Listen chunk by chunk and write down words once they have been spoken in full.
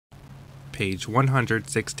Page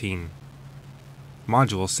 116.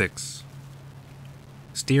 Module 6.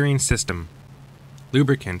 Steering System,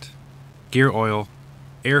 Lubricant, Gear Oil,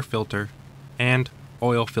 Air Filter, and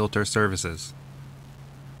Oil Filter Services.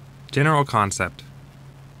 General Concept.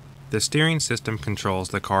 The steering system controls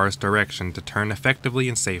the car's direction to turn effectively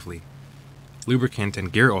and safely. Lubricant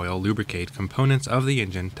and gear oil lubricate components of the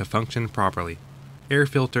engine to function properly. Air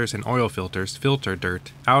filters and oil filters filter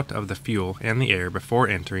dirt out of the fuel and the air before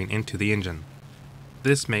entering into the engine.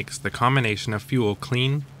 This makes the combination of fuel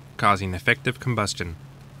clean, causing effective combustion.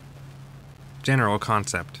 General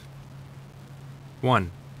Concept.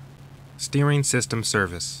 1. Steering System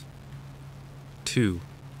Service. 2.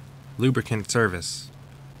 Lubricant Service.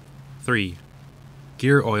 3.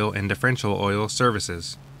 Gear Oil and Differential Oil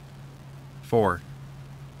Services. 4.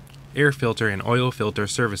 Air Filter and Oil Filter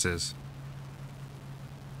Services.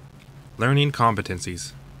 Learning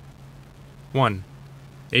Competencies. 1.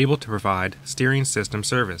 Able to provide steering system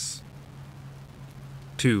service.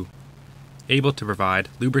 2. Able to provide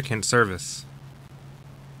lubricant service.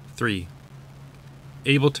 3.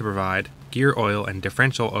 Able to provide gear oil and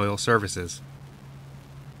differential oil services.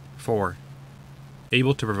 4.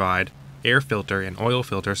 Able to provide air filter and oil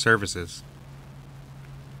filter services.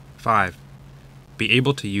 5. Be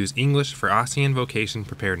able to use English for ASEAN vocation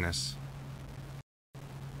preparedness.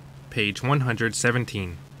 Page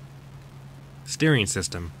 117. Steering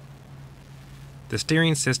System. The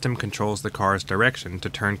steering system controls the car's direction to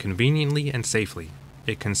turn conveniently and safely.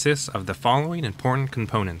 It consists of the following important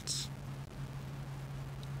components.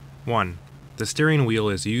 1. The steering wheel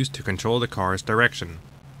is used to control the car's direction.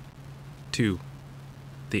 2.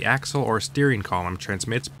 The axle or steering column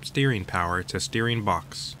transmits steering power to steering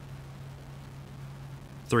box.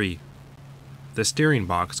 3. The steering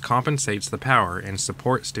box compensates the power and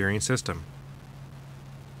support steering system.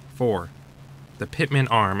 4. The pitman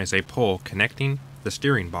arm is a pole connecting the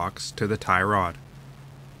steering box to the tie rod.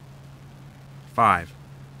 5.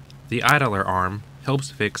 The idler arm helps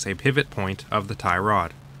fix a pivot point of the tie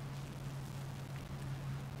rod.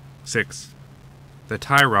 6. The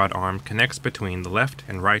tie rod arm connects between the left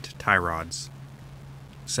and right tie rods.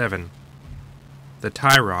 7. The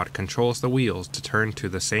tie rod controls the wheels to turn to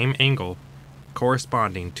the same angle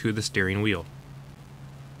corresponding to the steering wheel.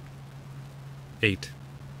 8.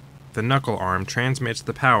 The knuckle arm transmits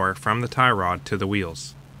the power from the tie rod to the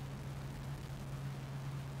wheels.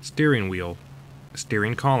 Steering wheel,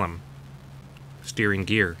 steering column, steering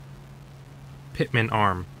gear, pitman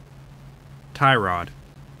arm, tie rod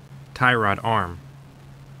arm,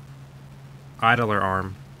 idler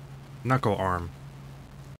arm, knuckle arm.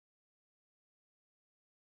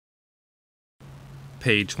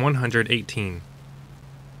 Page 118.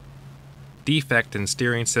 Defect in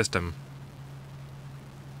steering system.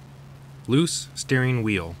 Loose steering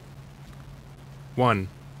wheel. 1.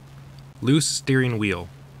 Loose steering wheel.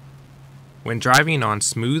 When driving on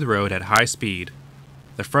smooth road at high speed,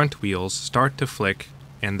 the front wheels start to flick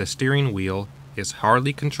and the steering wheel is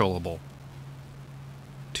hardly controllable.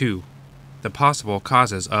 2. The possible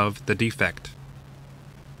causes of the defect.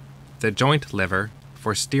 The joint lever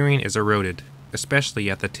for steering is eroded, especially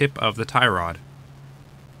at the tip of the tie rod.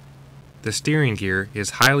 The steering gear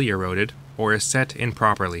is highly eroded or is set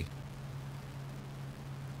improperly.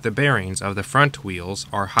 The bearings of the front wheels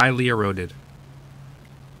are highly eroded.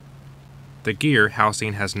 The gear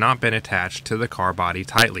housing has not been attached to the car body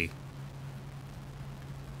tightly.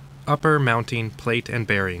 Upper mounting plate and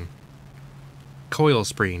bearing. Coil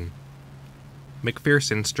spring.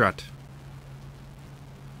 McPherson strut.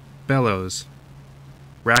 Bellows.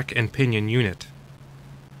 Rack and pinion unit.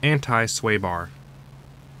 Anti-sway bar.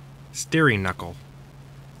 Steering knuckle.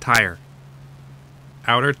 Tire.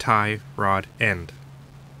 Outer tie rod end.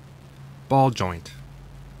 Ball joint.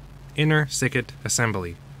 Inner sicket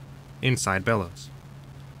assembly. Inside bellows.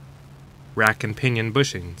 Rack and pinion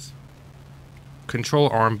bushings. Control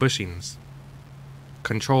arm bushings.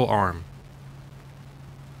 Control arm.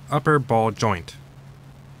 Upper ball joint.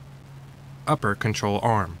 Upper control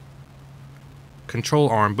arm. Control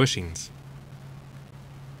arm bushings.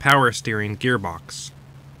 Power steering gearbox.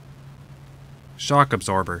 Shock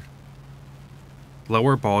absorber.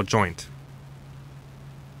 Lower ball joint.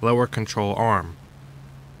 Lower control arm.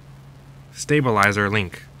 Stabilizer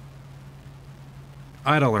link.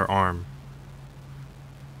 Idler arm.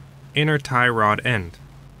 Inner tie rod end.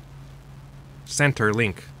 Center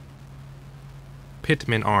link.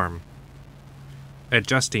 Pitman arm.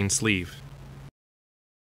 Adjusting sleeve.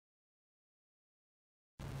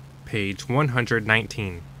 Page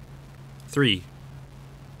 119. 3.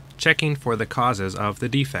 Checking for the causes of the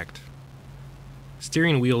defect.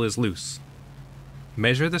 Steering wheel is loose.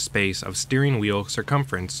 Measure the space of steering wheel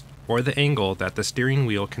circumference or the angle that the steering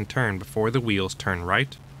wheel can turn before the wheels turn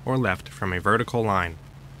right or left from a vertical line.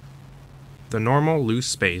 The normal loose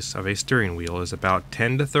space of a steering wheel is about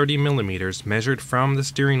 10 to 30 millimeters measured from the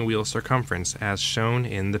steering wheel circumference as shown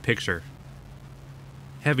in the picture.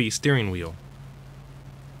 Heavy steering wheel.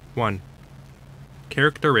 1.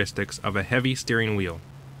 Characteristics of a heavy steering wheel.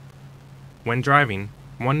 When driving,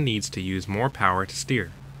 one needs to use more power to steer.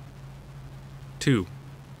 2.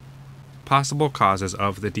 Possible causes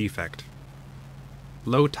of the defect.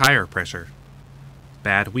 Low tire pressure.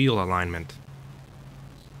 Bad wheel alignment.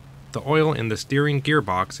 The oil in the steering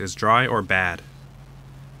gearbox is dry or bad.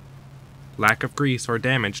 Lack of grease or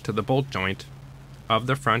damage to the bolt joint of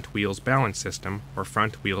the front wheel's balance system or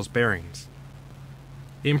front wheel's bearings.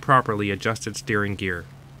 Improperly adjusted steering gear.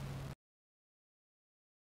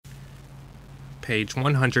 Page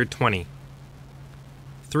 120.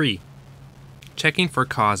 3. Checking for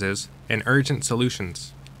causes and urgent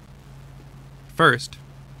solutions. First,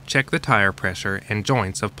 check the tire pressure and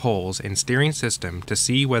joints of poles and steering system to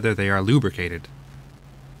see whether they are lubricated.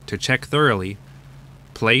 To check thoroughly,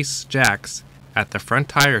 place jacks at the front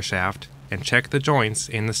tire shaft and check the joints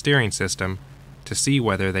in the steering system to see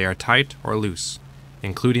whether they are tight or loose,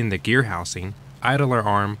 including the gear housing, idler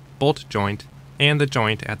arm, bolt joint, and the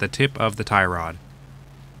joint at the tip of the tie rod.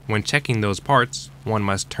 When checking those parts, one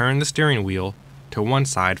must turn the steering wheel to one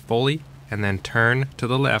side fully and then turn to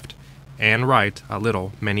the left and right a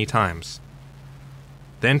little many times.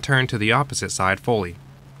 Then turn to the opposite side fully.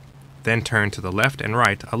 Then turn to the left and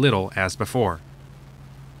right a little as before.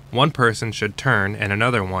 One person should turn and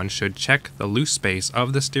another one should check the loose space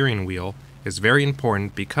of the steering wheel is very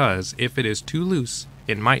important because if it is too loose,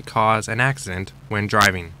 it might cause an accident when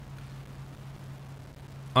driving.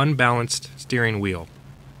 Unbalanced steering wheel.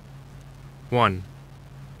 1.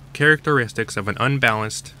 Characteristics of an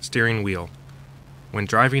unbalanced steering wheel. When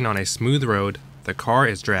driving on a smooth road, the car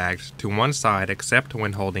is dragged to one side except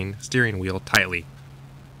when holding steering wheel tightly.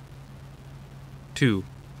 2.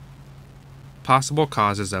 Possible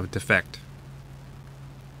causes of defect.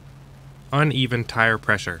 Uneven tire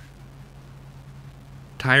pressure.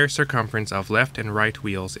 Tire circumference of left and right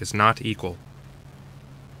wheels is not equal.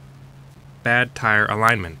 Bad tire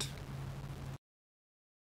alignment.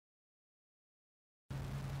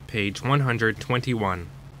 Page 121.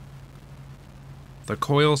 The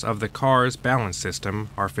coils of the car's balance system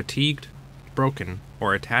are fatigued, broken,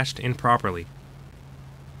 or attached improperly.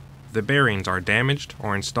 The bearings are damaged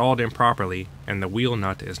or installed improperly and the wheel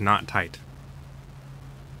nut is not tight.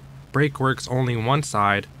 Brake works only one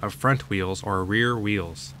side of front wheels or rear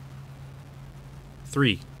wheels.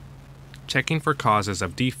 3. Checking for causes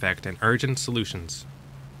of defect and urgent solutions.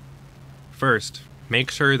 First, make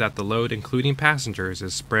sure that the load including passengers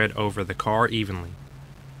is spread over the car evenly.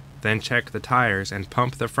 Then check the tires and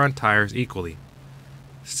pump the front tires equally.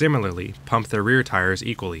 Similarly, pump the rear tires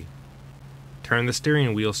equally. Turn the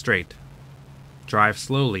steering wheel straight. Drive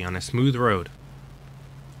slowly on a smooth road.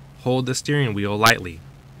 Hold the steering wheel lightly.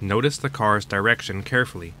 Notice the car's direction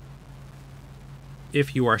carefully.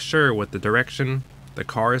 If you are sure what the direction the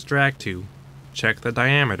car is dragged to, check the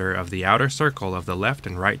diameter of the outer circle of the left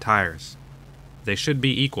and right tires. They should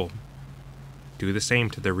be equal. Do the same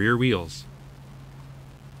to the rear wheels.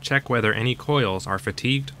 Check whether any coils are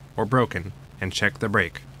fatigued or broken and check the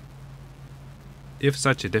brake. If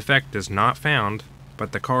such a defect is not found,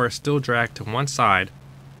 but the car is still dragged to one side,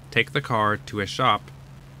 take the car to a shop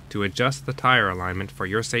to adjust the tire alignment for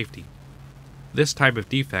your safety. This type of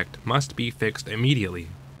defect must be fixed immediately.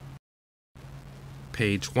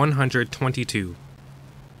 Page 122.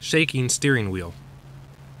 Shaking steering wheel.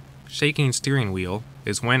 Shaking steering wheel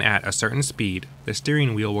is when at a certain speed the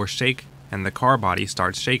steering wheel will shake and the car body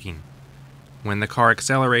starts shaking. When the car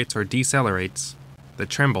accelerates or decelerates, the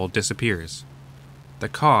tremble disappears. The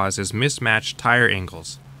cause is mismatched tire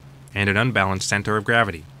angles and an unbalanced center of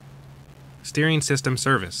gravity. Steering system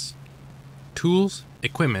service. Tools,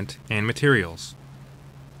 equipment, and materials.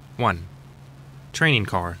 1. Training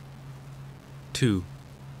car. 2.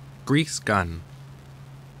 Grease gun.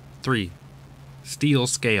 3. Steel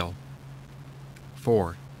scale.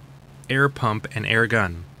 4. Air pump and air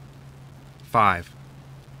gun. 5.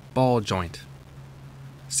 Ball joint.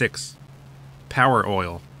 6. Power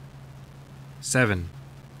oil. 7.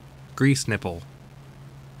 Grease nipple.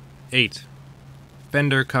 8.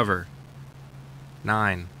 Fender cover.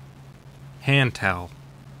 9. Hand towel.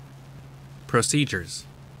 Procedures.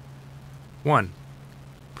 1.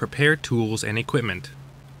 Prepare tools and equipment.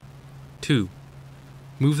 2.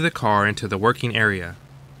 Move the car into the working area.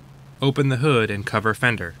 Open the hood and cover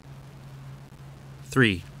fender.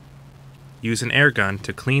 3. Use an air gun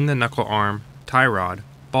to clean the knuckle arm, tie rod,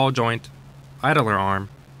 ball joint, idler arm,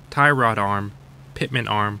 tie rod arm, pitman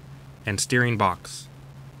arm, and steering box.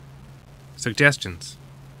 Suggestions: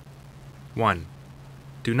 1.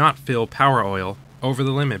 Do not fill power oil over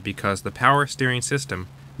the limit because the power steering system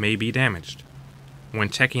may be damaged. When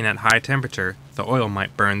checking at high temperature, the oil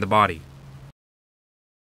might burn the body.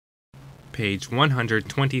 Page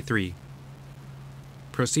 123.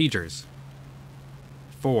 Procedures.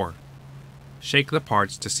 4. Shake the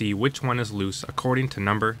parts to see which one is loose according to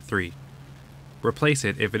number 3. Replace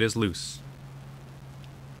it if it is loose.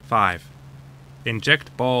 5.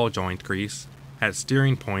 Inject ball joint grease at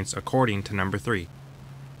steering points according to number 3.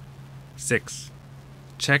 6.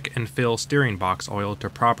 Check and fill steering box oil to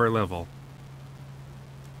proper level.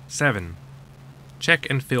 7. Check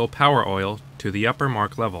and fill power oil to the upper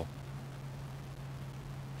mark level.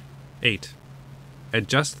 8.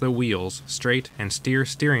 Adjust the wheels straight and steer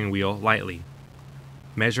steering wheel lightly.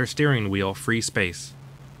 Measure steering wheel free space.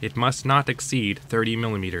 It must not exceed 30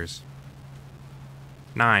 millimeters.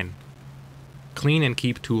 9. Clean and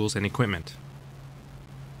keep tools and equipment.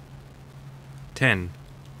 10.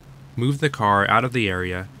 Move the car out of the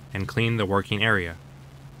area and clean the working area.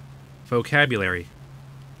 Vocabulary: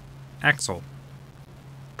 axle,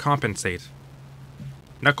 compensate,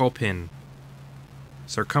 knuckle pin,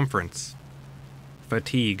 circumference,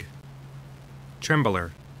 fatigue,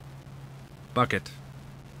 trembler, bucket,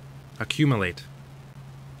 accumulate,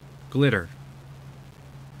 glitter,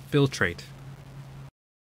 filtrate.